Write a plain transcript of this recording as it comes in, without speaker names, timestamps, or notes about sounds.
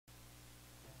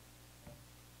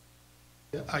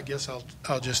I guess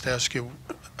I'll just ask you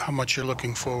how much you're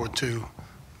looking forward to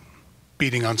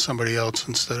beating on somebody else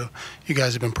instead of you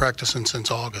guys have been practicing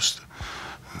since August.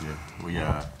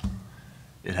 Yeah,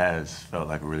 it has felt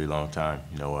like a really long time.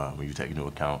 When you take into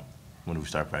account when we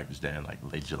start practice then, like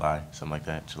late July, something like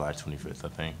that, July 25th, I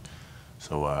think.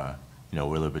 So we're a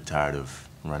little bit tired of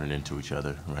running into each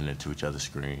other's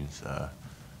screens,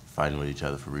 fighting with each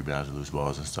other for rebounds and loose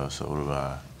balls and stuff. So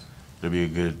it'll be a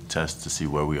good test to see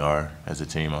where we are as a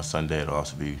team on Sunday. It'll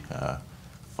also be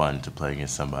fun to play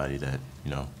against somebody that,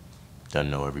 doesn't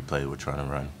know every play that we're trying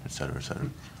to run, et cetera, et cetera.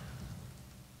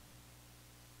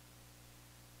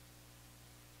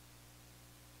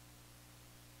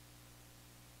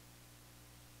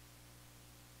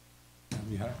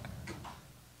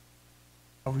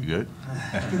 Are we good?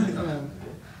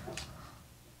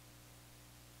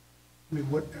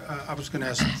 I was going to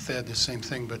ask Thad the same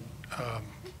thing, but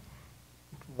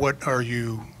what are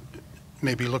you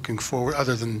maybe looking forward,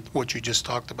 other than what you just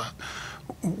talked about,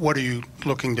 what are you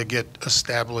looking to get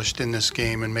established in this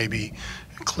game and maybe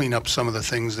clean up some of the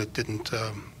things that didn't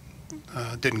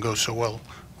go so well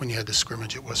when you had the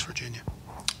scrimmage at West Virginia?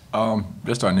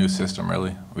 Just our new system,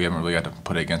 really. We haven't really had to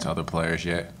put it against other players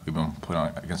yet. We've been putting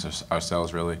it against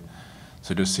ourselves, really.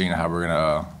 So just seeing how we're going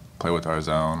to play with our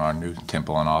zone, our new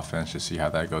tempo on offense, just see how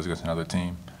that goes against another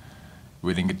team.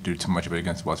 We didn't get to do too much of it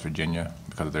against West Virginia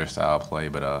because of their style of play,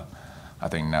 but I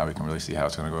think now we can really see how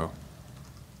it's going to go.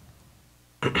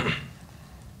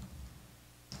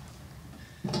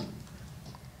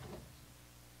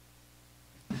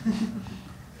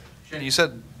 Shane, you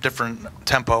said different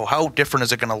tempo. How different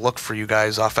is it going to look for you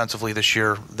guys offensively this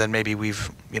year than maybe we've,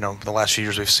 the last few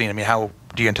years we've seen? I mean, how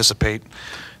do you anticipate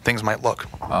things might look?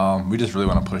 We just really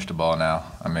want to push the ball now.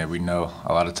 I mean, we know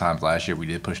a lot of times last year we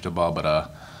did push the ball,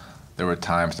 but there were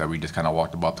times that we just kind of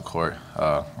walked the ball up the court,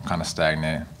 kind of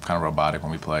stagnant, kind of robotic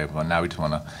when we play. But now we just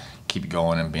want to keep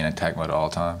going and be in attack mode at all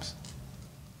times.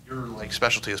 Your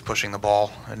specialty is pushing the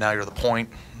ball, and now you're the point.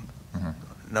 Mm-hmm.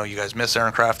 No, you guys miss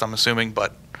Aaron Kraft, I'm assuming,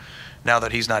 but now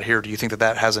that he's not here, do you think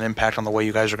that has an impact on the way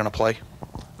you guys are going to play?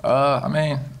 I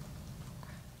mean,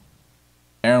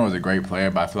 Aaron was a great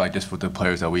player, but I feel like just with the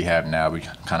players that we have now, we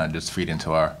kind of just feed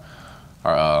into our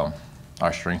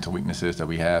strengths and weaknesses that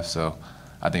we have. So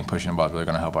I think pushing the ball is really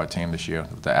going to help our team this year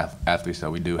with the athletes that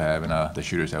we do have and the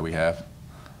shooters that we have.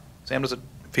 Sam, does it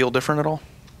feel different at all?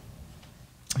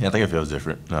 Yeah, I think it feels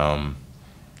different.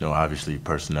 Obviously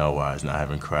personnel-wise, not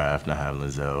having Kraft, not having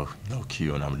Lizelle,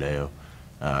 Q and Amadeo,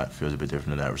 it feels a bit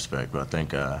different in that respect. But I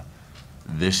think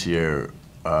this year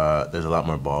there's a lot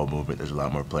more ball movement. There's a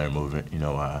lot more player movement.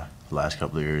 The last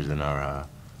couple of years in our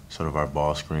sort of our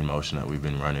ball screen motion that we've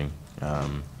been running,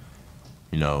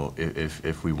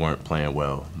 if we weren't playing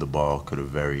well, the ball could have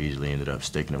very easily ended up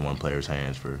sticking in one player's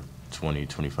hands for 20,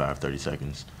 25, 30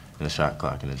 seconds in the shot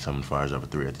clock, and then someone fires up a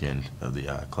three at the end of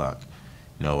the clock.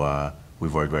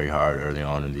 We've worked very hard early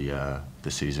on in the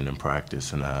season in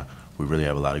practice, and we really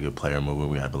have a lot of good player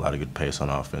movement. We have a lot of good pace on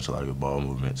offense, a lot of good ball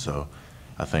movement. So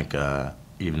I think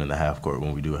even in the half court,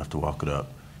 when we do have to walk it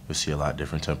up, you'll see a lot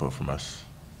different tempo from us.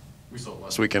 We saw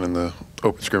last weekend in the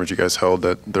open scrimmage you guys held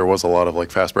that there was a lot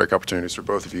of fast break opportunities for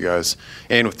both of you guys.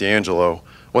 And with D'Angelo,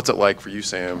 what's it like for you,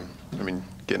 Sam? I mean,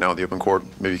 getting out in the open court,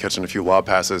 maybe catching a few lob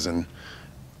passes and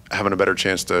having a better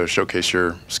chance to showcase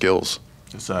your skills.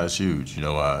 It's huge,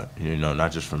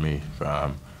 not just for me,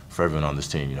 for everyone on this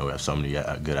team. We have so many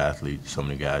good athletes, so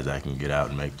many guys that can get out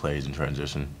and make plays in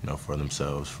transition, for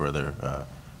themselves, for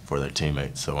their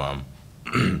teammates. So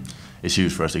it's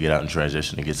huge for us to get out in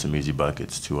transition and get some easy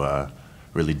buckets to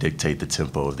really dictate the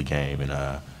tempo of the game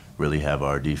and really have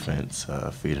our defense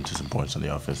feed into some points on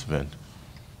the offensive end.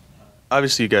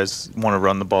 Obviously, you guys want to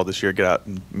run the ball this year, get out,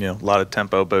 and, a lot of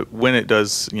tempo. But when it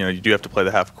does, you do have to play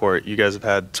the half court. You guys have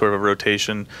had sort of a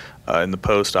rotation in the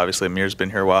post. Obviously, Amir's been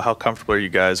here a while. How comfortable are you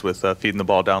guys with feeding the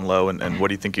ball down low, and what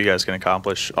do you think you guys can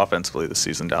accomplish offensively this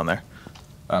season down there?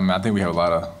 I think we have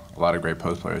a lot of great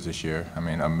post players this year. I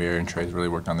mean, Amir and Trey's really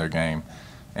worked on their game.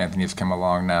 Anthony's come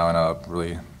along now and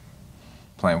really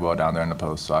playing well down there in the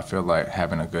post. So I feel like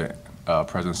having a good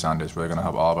presence down there is really going to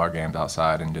help all of our games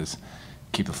outside and just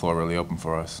keep the floor really open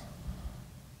for us.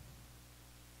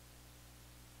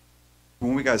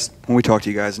 When we talked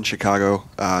to you guys in Chicago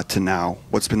to now,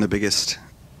 what's been the biggest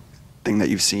thing that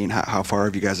you've seen? How far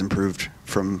have you guys improved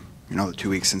from the 2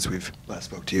 weeks since we've last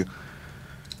spoke to you?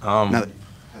 Now that it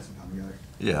hasn't come together.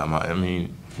 Yeah, I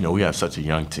mean, we have such a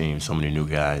young team, so many new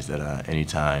guys that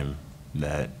anytime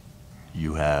that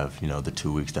you have, the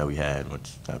 2 weeks that we had, which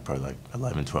probably like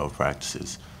 11, 12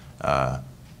 practices,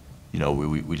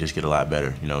 we just get a lot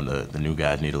better. The new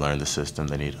guys need to learn the system.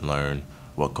 They need to learn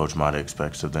what Coach Mata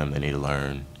expects of them. They need to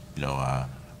learn,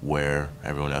 where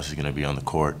everyone else is going to be on the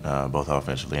court, both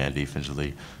offensively and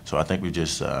defensively. So I think we've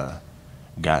just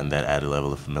gotten that added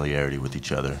level of familiarity with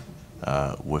each other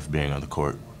with being on the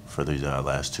court for these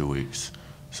last 2 weeks.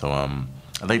 So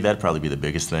I think that'd probably be the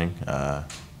biggest thing. Yeah,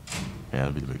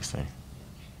 that'd be the biggest thing.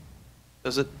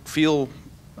 Does it feel,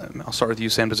 I'll start with you,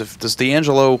 Sam, does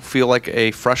D'Angelo feel like a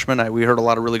freshman? We heard a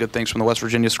lot of really good things from the West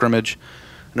Virginia scrimmage.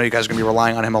 I know you guys are going to be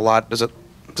relying on him a lot.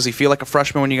 Does he feel like a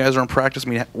freshman when you guys are in practice? I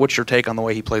mean, what's your take on the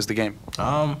way he plays the game?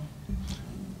 I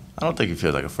don't think he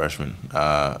feels like a freshman.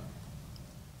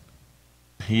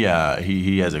 He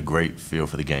has a great feel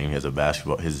for the game. He has a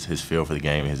basketball. His feel for the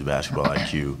game, his basketball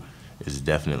IQ is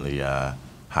definitely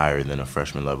higher than a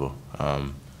freshman level.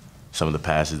 Some of the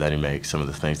passes that he makes, some of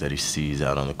the things that he sees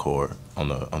out on the court, on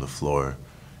the floor,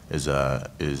 is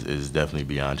definitely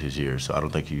beyond his years. So I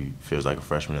don't think he feels like a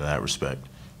freshman in that respect.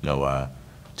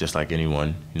 Just like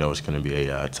anyone, it's going to be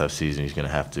a tough season. He's going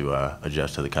to have to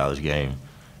adjust to the college game,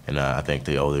 and I think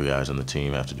the older guys on the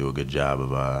team have to do a good job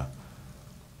of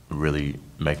really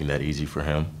making that easy for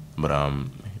him. But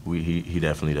he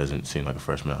definitely doesn't seem like a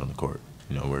freshman out on the court.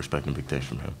 We're expecting big things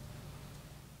from him.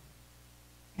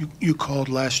 You called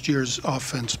last year's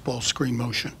offense ball screen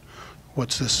motion.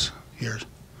 What's this year's?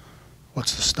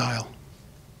 What's the style?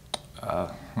 I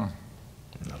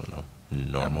don't know.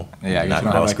 Normal. Yeah, I guess not we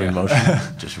don't ball have screen like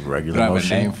motion, just regular we don't have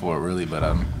motion. a name for it really, but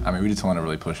I mean, we just want to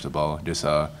really push the ball. Just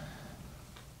I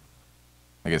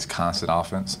guess constant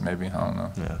offense, maybe. I don't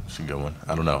know. Yeah, it's a good one.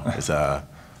 I don't know. It's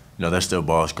there's still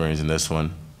ball screens in this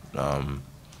one.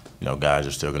 Guys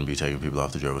are still going to be taking people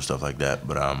off the dribble, stuff like that.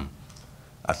 But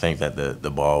I think that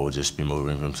the ball will just be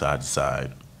moving from side to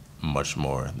side much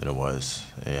more than it was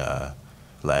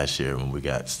last year when we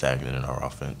got stagnant in our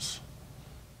offense.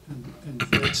 And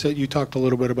Thad said, you talked a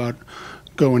little bit about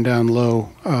going down low.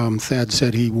 Thad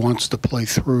said he wants to play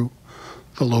through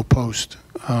the low post.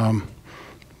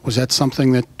 Was that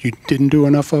something that you didn't do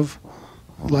enough of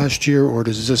last year, or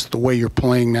does this, the way you're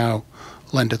playing now,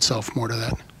 lend itself more to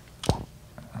that?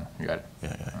 You got it.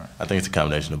 Yeah. I think it's a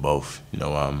combination of both.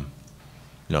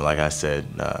 Like I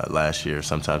said last year,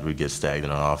 sometimes we get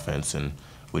stagnant on offense, and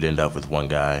we'd end up with one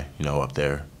guy, up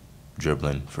there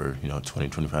dribbling for 20,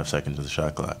 25 seconds of the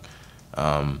shot clock.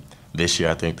 This year,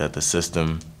 I think that the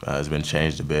system has been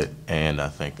changed a bit, and I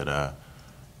think that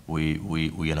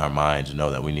we in our minds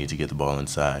know that we need to get the ball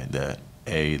inside. That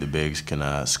A, the bigs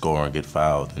can score and get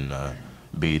fouled, and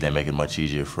B, they make it much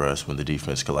easier for us when the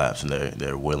defense collapses and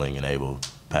they're willing and able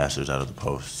passers out of the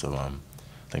post. So I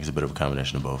think it's a bit of a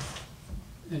combination of both.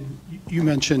 And you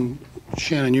mentioned,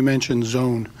 Shannon, you mentioned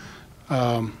zone.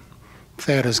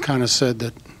 Thad has kind of said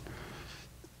that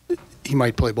he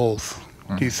might play both.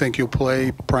 Mm-hmm. Do you think you'll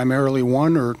play primarily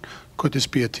one, or could this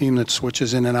be a team that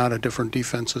switches in and out of different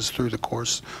defenses through the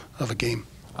course of a game?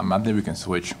 I think we can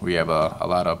switch. We have a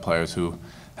lot of players who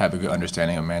have a good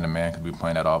understanding of man-to-man because we've been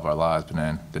playing that all of our lives, but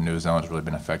then the new zone has really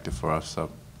been effective for us. So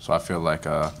I feel like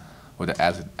with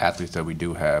the athletes that we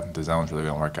do have, the zone's really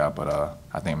going to work out, but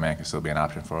I think man can still be an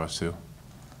option for us too.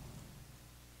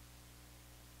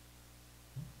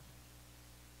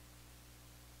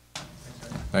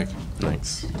 Thank you.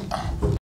 Thanks.